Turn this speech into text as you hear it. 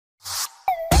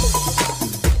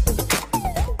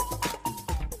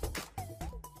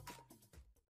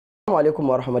Assalamu alaikum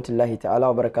wa rahmatullahi ta'ala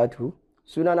wa barakatuhu.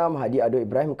 Sunana Mahadi Ado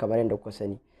Ibrahim kamar yadda kuka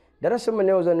sani. Darasin mu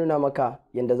na yau zan nuna maka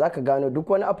yadda zaka gano duk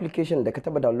wani application da ka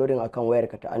taba downloading akan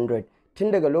wayarka ta Android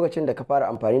tun daga lokacin da ka fara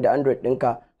amfani da Android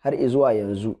ɗinka har zuwa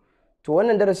yanzu. To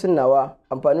wannan darasin nawa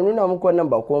amfanin nuna muku wannan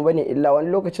ba kuma bane illa wani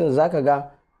lokacin zaka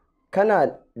ga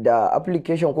kana da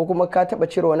application ko kuma ka taba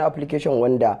cire wani application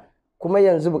wanda kuma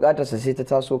yanzu bukatarsa sai ta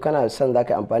taso kana son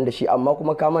zaka yi amfani da shi amma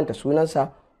kuma ka manta sunansa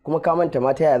kuma ka manta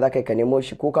ma ta yaya zaka ka nemo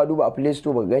shi ko ka duba a Play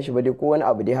Store baka gan shi ba dai ko wani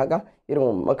abu dai haka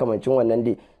irin makamancin wannan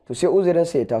dai to sai uzurin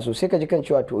sa ya taso sai ka ji kan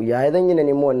cewa to ya zan yi na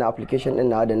nemo wannan application din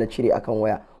nawa da na cire akan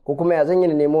waya ko kuma ya zan yi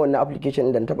na nemo wannan application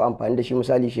din da na taba amfani da shi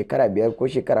misali shekara 5 ko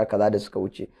shekara kaza da suka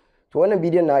wuce. To wannan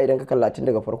bidiyon na idan ka kalla tun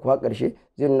daga farko har ƙarshe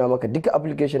zai nuna maka duka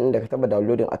application din da ka taba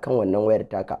downloading akan wannan wayar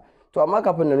taka. To amma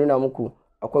kafin na nuna muku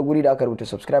akwai guri da aka rubuta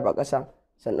subscribe a ƙasa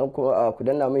sannan kuma ku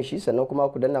danna min shi sannan kuma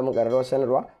ku danna min ƙararrawar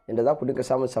sanarwa yanda za ku dinga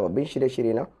samun sababbin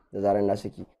shirye-shirye na da zarar na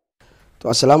saki. To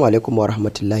assalamu alaikum wa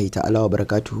rahmatullahi ta'ala wa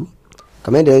barakatuhu.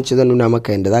 Kamar yadda nace zan nuna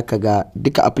maka yanda zaka ga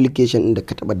duka application din da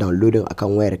ka taba downloading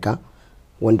akan wayarka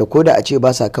wanda koda a ce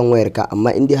ba sa kan wayarka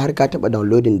amma in dai har ka taba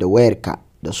downloading da wayarka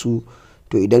da su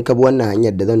to idan ka bi wannan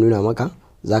hanyar da zan nuna maka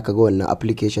zaka ga wannan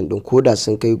application din koda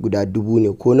sun kai guda 1000 ne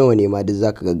ko nawa ne ma duk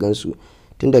zaka ga gansu.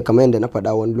 Tunda kamar yadda na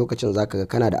faɗa wani lokacin zaka ga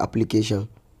kana da application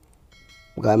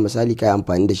ga misali kai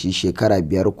amfani da shi shekara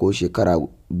 5 ko shekara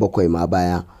 7 ma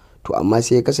baya to amma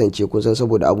sai ya kasance kun san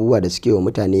saboda abubuwa da suke wa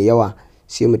mutane yawa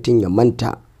sai mutum ya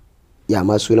manta ya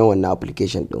ma sunan wannan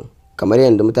application din kamar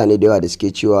yadda mutane da yawa da suke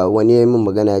cewa wani ya min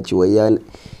magana ya ce wai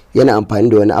yana amfani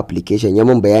da wani application ya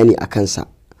min bayani a kansa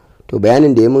to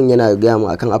bayanin da ya min yana gaya mu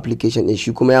akan application din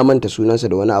shi kuma ya manta sunansa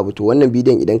da wani abu to wannan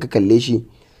bidiyon idan ka kalle shi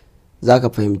zaka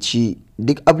fahimci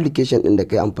duk application din da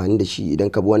kai amfani da shi idan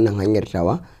ka bi wannan hanyar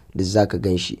tawa duk zaka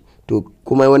gan shi. To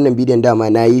kuma wannan bidiyon dama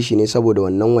na yi shi ne saboda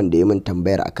wannan wanda ya min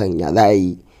tambayar akan ya za a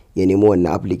yi ya nemo wannan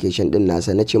application din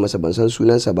nasa na ce masa ban san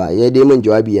sunansa ba ya dai min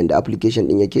jawabi yanda application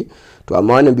din yake to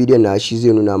amma wannan bidiyon na shi zai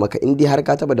nuna maka in dai har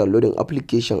ka taba downloading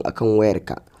application akan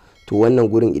wayarka to wannan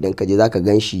gurin idan ka je zaka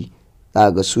gan shi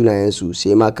zaka ga sunayensu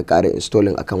sai ma ka ƙara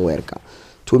installing akan wayarka.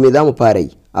 To me za mu fara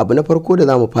yi? Abu na farko da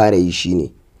za mu fara yi shine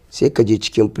sai ka je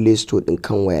cikin Play Store din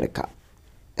kan wayarka.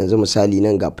 Yanzu misali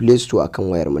nan ga Play Store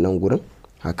akan wayar mu nan gurin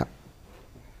haka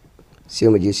sai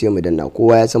mu je sai mu danna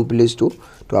kowa ya san Play Store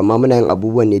to amma muna yin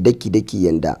abubuwan ne daki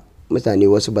yanda mutane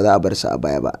wasu ba za a bar su a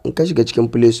baya ba. In ka shiga cikin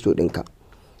Play Store ɗinka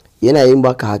yana yin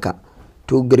baka haka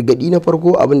to gargadi na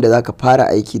farko abin da zaka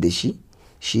fara aiki da shi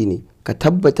shine ka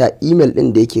tabbata email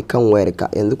din da yake kan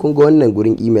wayarka yanzu kun ga wannan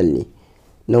gurin email ne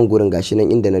nan gurin gashi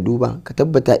nan inda na duba ka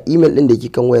tabbata email din da yake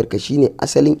kan wayarka shine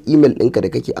asalin email ɗinka da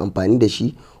kake amfani da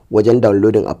shi wajen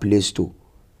downloading a Play Store.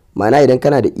 Ma'ana idan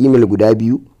kana da email guda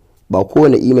biyu ba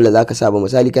kowane email za ka sa ba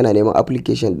misali kana neman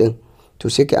application din to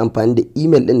sai ka amfani da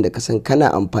email din da ka san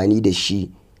kana amfani da shi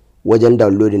wajen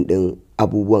downloading din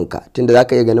abubuwanka tunda za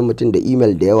ka iya ganin mutum da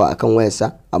email da yawa akan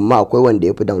wayarsa amma akwai wanda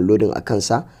ya fi downloading a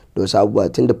kansa da wasu abubuwa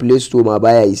tunda Play Store ma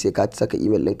baya yi sai ka saka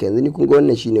email ɗinka. Yanzu ni kun ga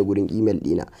wannan shine gurin email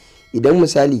ɗina idan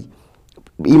misali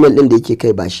email din da yake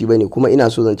kai ba shi bane kuma ina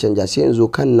so zan canja sai in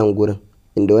zo kan nan gurin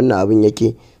inda wannan abin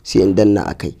yake sai in danna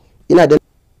akai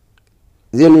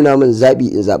zai nuna min zabi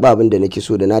in zaba abin da nake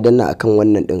so da na danna akan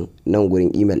wannan din nan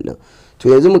gurin email din. To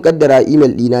yanzu mu kaddara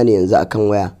email dina ne yanzu akan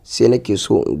waya sai nake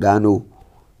so in gano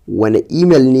wani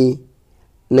email ne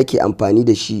nake amfani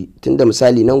da shi tunda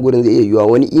misali nan gurin zai iya yiwa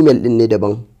wani email din ne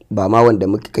daban ba ma wanda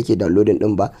kake downloading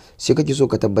din ba sai kake so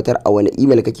ka tabbatar a wani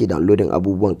email kake downloading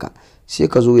abubuwanka sai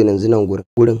ka zo yanzu nan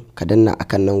gurin ka danna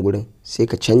akan nan gurin sai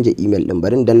ka canja email din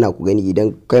bari danna ku gani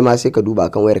idan kai ma sai ka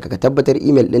duba akan wayarka ka tabbatar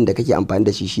email din da kake amfani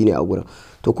da shi shine a gurin.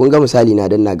 To kun ga misali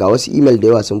na danna ga wasu email da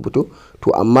yawa sun fito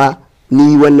to amma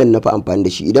ni wannan na fi amfani da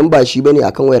shi idan ba shi bane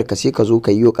akan wayarka sai ka zo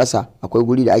ka yiwo kasa akwai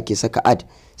guri da ake saka add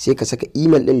sai ka saka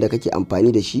email din da kake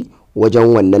amfani da shi wajen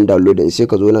wannan downloading sai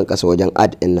ka zo nan kasa wajen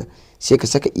add din nan sai ka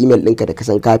saka email ɗinka da ka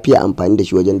san ka fiye amfani da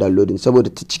shi wajen downloading saboda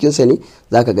ta cikin sa ne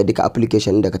zaka ga duka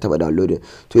application da ka taba downloading.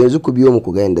 To yanzu ku biyo mu ku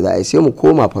ga yanda za a yi sai mu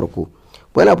koma farko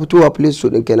bana fitowa Play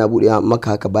Store ɗinka yana buɗe maka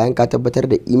haka bayan ka tabbatar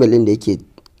da email ɗin da yake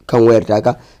kan wayar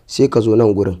taka sai ka zo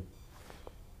nan gurin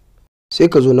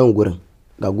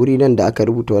ga guri nan da aka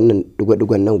rubuta wannan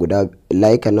digo-digon nan guda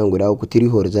layukan nan guda uku 3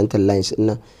 horizontal lines ɗin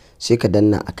nan sai ka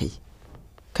danna akai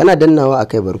kana dannawa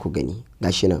akai bar ku gani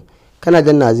gashi nan kana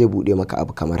danna zai bude maka abu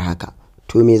kamar haka.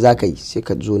 To me za ka yi sai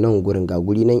ka zo nan gurin ga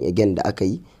guri nan again da aka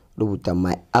yi rubuta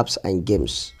my apps and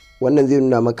games wannan zai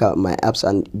nuna maka my apps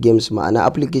and games ma'ana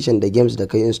application da games da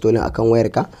kai installing akan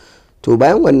wayarka. To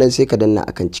bayan wannan sai ka danna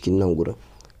akan cikin nan gurin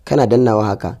kana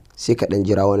dannawa haka sai ka dan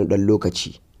jira wani dan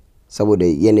lokaci saboda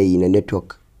yanayi na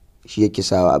network shi yake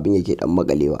sawa abin yake dan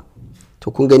makalewa to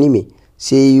kun gani me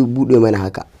sai ya bude mana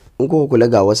haka. In kuka kula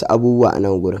ga wasu abubuwa a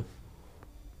nan gurin,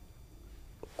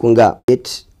 kun ga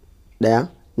ɗaya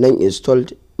nan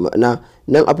installed, ma'ana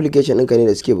nan application ɗinka ne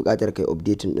da suke buƙatar kai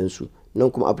updating ɗinsu, nan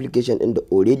kuma application ɗin da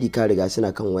already ka riga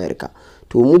suna kan wayarka.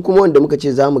 To mu kuma wanda muka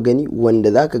ce za mu gani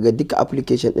wanda za ka ga duka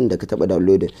application ɗin da ka taɓa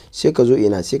downloading, sai ka zo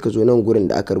sai ka zo nan gurin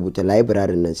da aka rubuta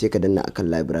library nan, sai ka danna akan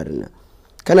library nan.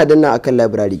 Kana danna akan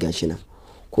library gashi nan,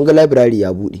 kun ga library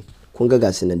ya buɗe, kun ga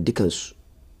gasu nan dukansu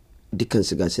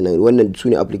gasu nan. Wannan su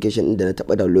ne application ɗin da na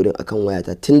taɓa downloading akan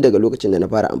wayata tun daga lokacin da na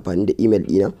fara amfani da email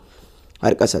ɗina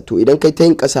har ƙasa. To idan kai ta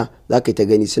yin ƙasa za ka yi ta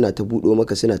gani suna ta buɗo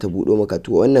maka.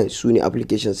 To wannan su ne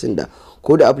application sun da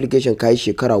ko da application ka yi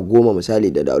shekara 10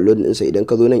 misali da downloading ɗinsa, idan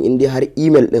ka zo nan in dai har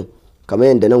email ɗin kamar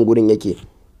yadda nan gurin yake,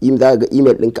 za ka ga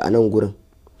email ɗinka a nan gurin,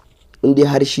 in dai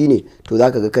har shi ne to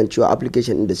za ka ga kan cewa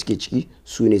application ɗin da suke ciki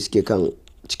su ne suke kan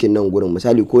cikin nan gurin.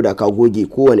 Misali ko da ka goge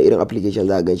kowane irin application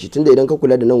za ka gan shi, tunda idan ka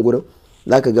kula da nan gurin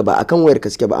za ka ga ba akan wayar ka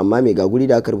suke ba, amma mai ga guri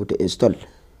da aka rubuta install,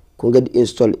 kun ga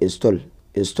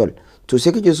install. To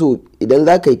sai kake so idan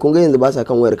za ka yi, kun ga yanzu ba sa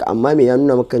kan wayar ka, amma me ya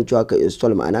nuna maka kan cewa ka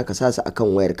install, ma'ana ka sa su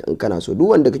akan wayar ka in kana so. Duk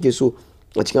wanda kake so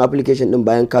a cikin application din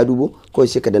bayan ka dubo kawai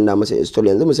sai ka danna masa install.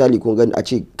 Yanzu misali kun ga a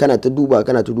ce kana ta duba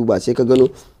sai ka gano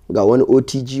ga wani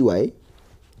OTG waye,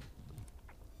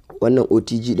 wannan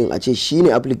OTG din a ce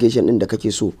shine application din da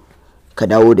kake so ka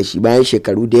dawo da shi bayan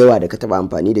shekaru da yawa da ka taba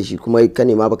amfani da shi, kuma ka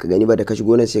nema baka gani ba, da ka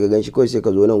shigo nan sai ka gan shi, kawai sai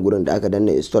ka zo nan gurin da aka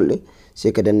danna install din,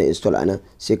 sai ka danna install anan,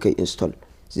 sai ka install,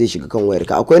 zai shiga kan wayar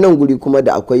ka. Akwai nan guri kuma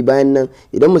da akwai bayan nan,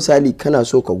 idan misali kana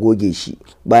so ka goge shi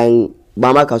bayan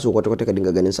ba ma ka so kwata-kwata ka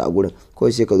dinga ganin sa a gurin,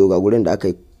 kawai sai ka zo ga gurin da aka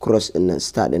yi cross din nan,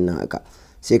 star din nan haka,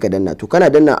 sai ka danna. To kana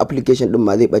danna application din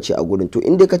ma zai bace a gurin. To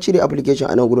in dai ka cire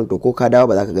application a nan gurin, to ko ka dawo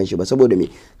ba za ka gan shi ba, saboda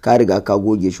me ka riga ka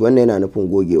goge shi. Wannan yana nufin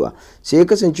gogewa. Sai ya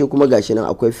kasance kuma gashi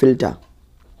nan akwai filter,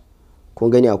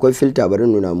 kun gani akwai filter, bari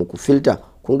nuna muku filter.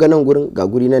 Kun ga nan gurin ga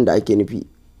guri nan da ake nufi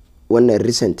wannan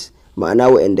recent,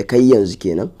 ma'ana wa'anda kai yanzu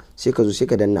kenan, sai ka zo sai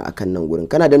ka danna akan nan gurin.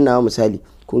 Kana dannawa misali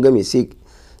kun ga me sai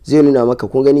zai nuna maka,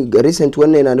 kun gani ga recent,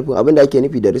 wannan yana nufin abin da ake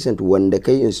nufi da recent wanda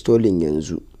kai installing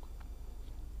yanzu,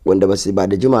 wanda ba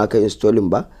da jimawa kai installing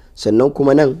ba. Sannan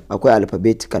kuma nan akwai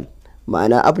alphabetical,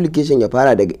 ma'ana application ya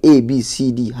fara daga A B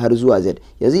C D har zuwa Z.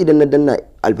 Yanzu idan na danna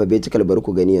alphabetical, bari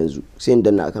ku gani yanzu sai in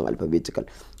danna akan alphabetical.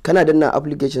 Kana danna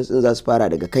applications din za su fara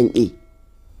daga kan A,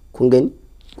 kun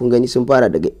gani sun fara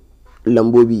daga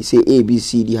lambobi sai A B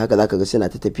C D, haka zaka ga suna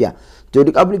ta tafiya. To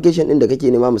duk application din da kake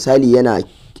nema misali yana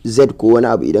Z ko wani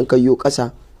abu, idan ka yo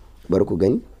kasa, bari ku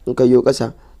gani, in ka yo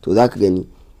kasa to zaka gani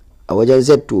a wajen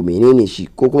Z to menene shi,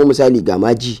 ko kuma misali ga ma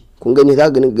G, kun gani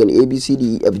za ka gani A B C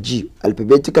D E F G,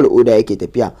 alphabetical order yake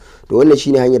tafiya. To wannan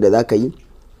shine hanyar da zaka yi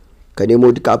ka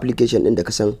nemo duka application din da ka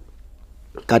san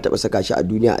ka taba saka shi a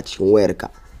duniya a cikin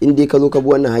wayarka. In dai ka zo ka bi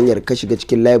wannan hanyar ka shiga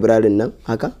cikin library nan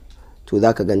haka, to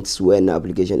za ka ganta su wayannan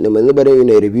application din. Yanzu bari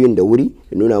ne reviewing da wuri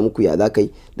da nuna muku ya za ka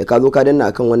yi. Da ka zo ka danna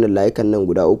akan wannan layukan nan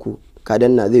guda uku, ka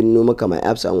danna zai nuno maka my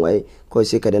apps and waye, kawai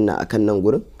sai ka danna akan nan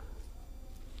gurin,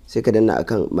 sai ka danna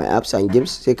akan my apps and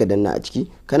games, sai ka danna a ciki.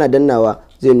 Kana dannawa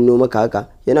zai nuno maka haka,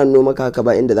 yana nuno maka haka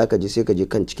ba inda zaka je, sai ka je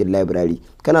kan cikin library.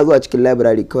 Kana zuwa cikin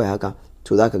library kawai haka,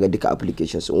 to zaka ga duka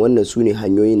applications. Wannan su ne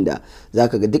hanyoyin da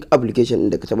zaka ga duk application din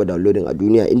da ka taba downloading a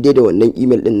duniya, in dai da wannan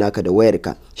email din naka da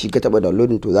wayarka shi ka taba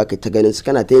downloading, to zaka ta ganin su,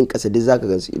 kana ta yin kasa duk zaka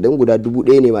gansu. Idan guda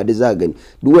 1000 ne ma duk zaka gani.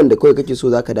 Duk wanda kawai kake so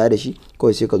zaka dawo da shi,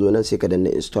 kawai sai ka zo nan sai ka danna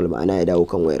install, ma'ana ya dawo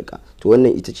kan wayarka. To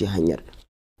wannan ita ce hanyar.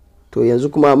 To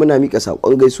yanzu kuma muna mika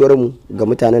sakon gaisuwar mu ga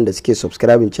mutanen da suke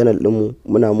subscribing channel din mu.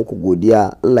 Muna muku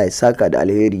godiya, Allah ya saka da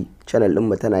alheri. Channel din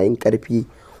mu tana yin karfi,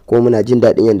 ko muna jin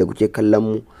daɗin yanda kuke kallon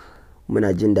mu.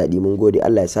 Muna jin daɗi, mun gode,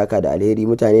 Allah ya saka da alheri.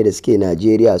 Mutane da suke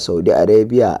Najeriya, Saudi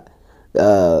Arabia,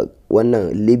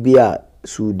 wannan Libya,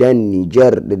 Sudan,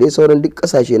 Niger da dai sauran duk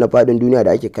kasashe na fadin duniya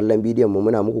da ake kallon bidiyon mu,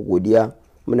 muna muku godiya,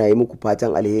 muna yi muku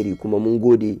fatan alheri, kuma mun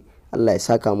gode. Allah ya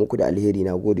saka muku da alheri,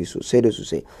 na gode sosai da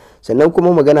sosai. Sannan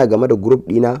kuma magana game da group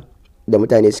dina da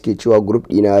mutane suke cewa group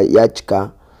dina ya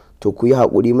cika, to ku yi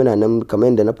haƙuri, muna nan kamar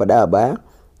yadda na faɗa a baya,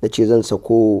 na ce zan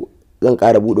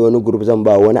ƙara buɗe wani group, zan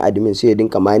ba wani admin sai ya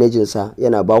dinka managing sa,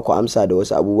 yana ba ku amsa da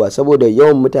wasu abubuwa, saboda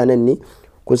yawan mutanen ne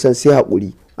kun san sai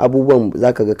haƙuri. Abubuwan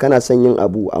zaka ga kana son yin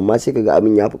abu amma sai kaga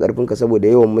abin ya fi ƙarfin ka, saboda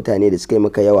yawan mutane da suka yi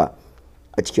maka yawa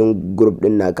a cikin group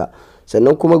din naka.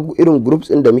 Sannan kuma irin groups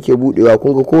din da muke budewa,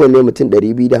 kun ga kowanne mutum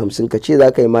 250, ka ce za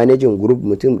ka yi managing group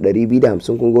mutum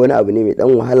 250, kun ga wani abu ne mai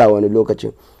dan wahala wani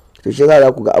lokacin. To shi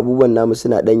za ku ga abubuwan namu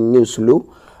suna dan yin slow,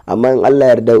 amma in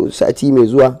Allah yarda sati mai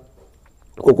zuwa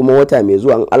ko kuma wata mai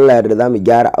zuwa, in Allah yarda za mu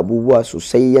gyara abubuwa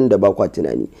sosai yanda ba kwa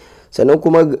tunani. Sannan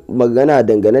kuma magana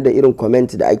dangane da irin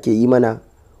comment da ake yi mana,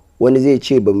 wani zai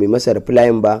ce ba mu masa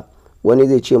replying ba, wani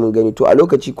zai ce mun gani. To a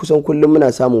lokaci kusan kullum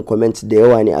muna samun comment da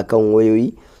yawa ne akan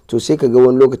wayoyi, to sai ka ga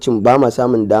wani lokacin ba ma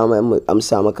samun dama mu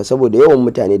amsa maka saboda yawan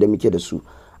mutane da muke da su.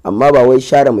 Amma ba wai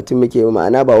share mutum muke yi,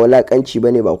 ma'ana ba walakanci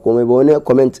bane ba komai ba. Wani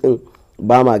comment din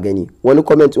ba ma gani, wani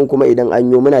comment din kuma idan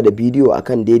an yi muna da bidiyo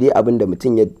akan daidai abin da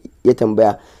mutum ya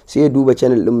tambaya, sai ya duba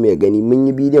channel din mu ya gani mun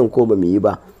yi bidiyon ko ba mu yi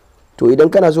ba. To idan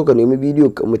kana so ka nemi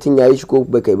bidiyo mutum ya yi shi ko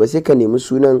ba kai ba, sai ka nemi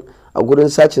sunan a gurin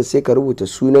sacin, sai ka rubuta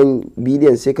sunan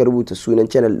bidiyon, sai ka rubuta sunan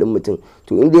channel din mutum.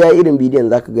 To inda ya irin bidiyon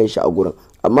zaka gan shi a gurin.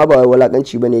 Amma ba wai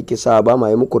walakanci bane yake sa ba ma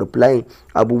yi muku replying,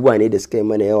 abubuwa ne da suka yi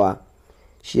mana yawa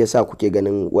shi yasa kuke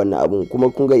ganin wannan abun. Kuma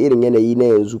kun ga irin yanayi na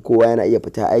yanzu, kowa yana iya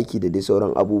fita aiki da dai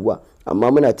sauran abubuwa.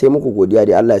 Amma muna muku godiya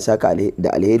da Allah ya saka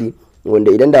da alheri,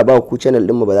 wanda idan da ba ku channel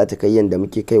din mu ba za ta kai yanda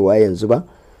muke kaiwa yanzu ba.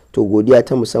 To godiya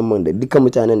ta musamman da duka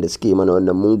mutanen da suke mana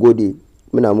wannan, mun gode,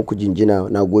 muna muku jinjina,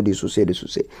 na gode sosai da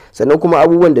sosai. Sannan kuma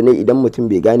abubuwan da na idan mutum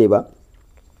bai gane ba,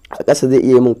 a ƙasa zai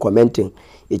iya min commenting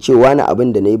ya ce wani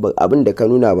abin da na yi, abin da ka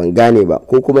nuna ban gane ba,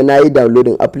 ko kuma na yi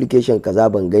downloading application kaza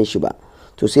ban gan shi ba.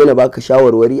 To sai na baka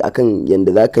shawarwari akan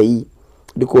yanda za ka yi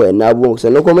duka wayannan abubuwan.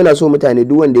 Sannan kuma muna so mutane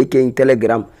duk wanda yake yin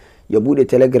telegram ya bude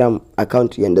telegram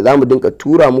account, yanda za mu dinka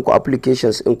tura muku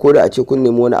applications in ko da a ce kun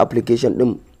nemi wani application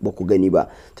din ba ku gani ba.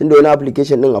 Tunda wani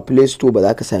application din a play store ba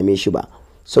za ka same shi ba,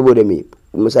 saboda me,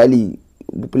 misali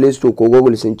play store ko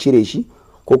google sun cire shi,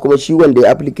 ko kuma shi wanda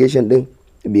ya application din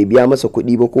bai biya masa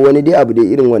kuɗi ba, ko wani dai abu dai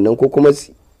irin wannan, ko kuma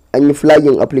an yi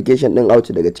flagging application din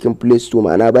out daga cikin play store,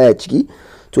 ma'ana baya ciki.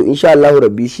 To insha Allah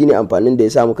rabbi shine amfanin da ya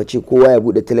sa muka ce kowa ya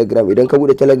bude telegram. Idan ka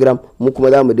bude telegram, mu kuma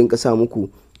za mu dinka sa muku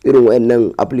irin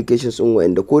wayannan applications din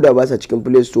wayanda ko da ba sa cikin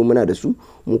play store muna da su,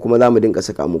 mu kuma za mu dinka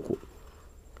saka muku.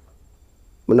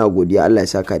 Muna godiya, Allah ya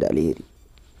saka da alheri.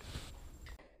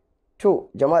 To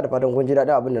jama'a, da fatan kun ji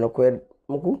daɗin abin da na koyar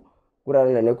muku,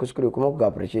 guraren da na kuskure kuma ku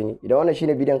gafarce ni. Idan wannan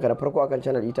shine bidiyon ka na farko akan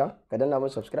channel ita, ka danna mun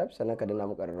subscribe, sannan ka danna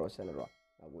mun ƙararrawar sanarwa.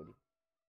 Nagode.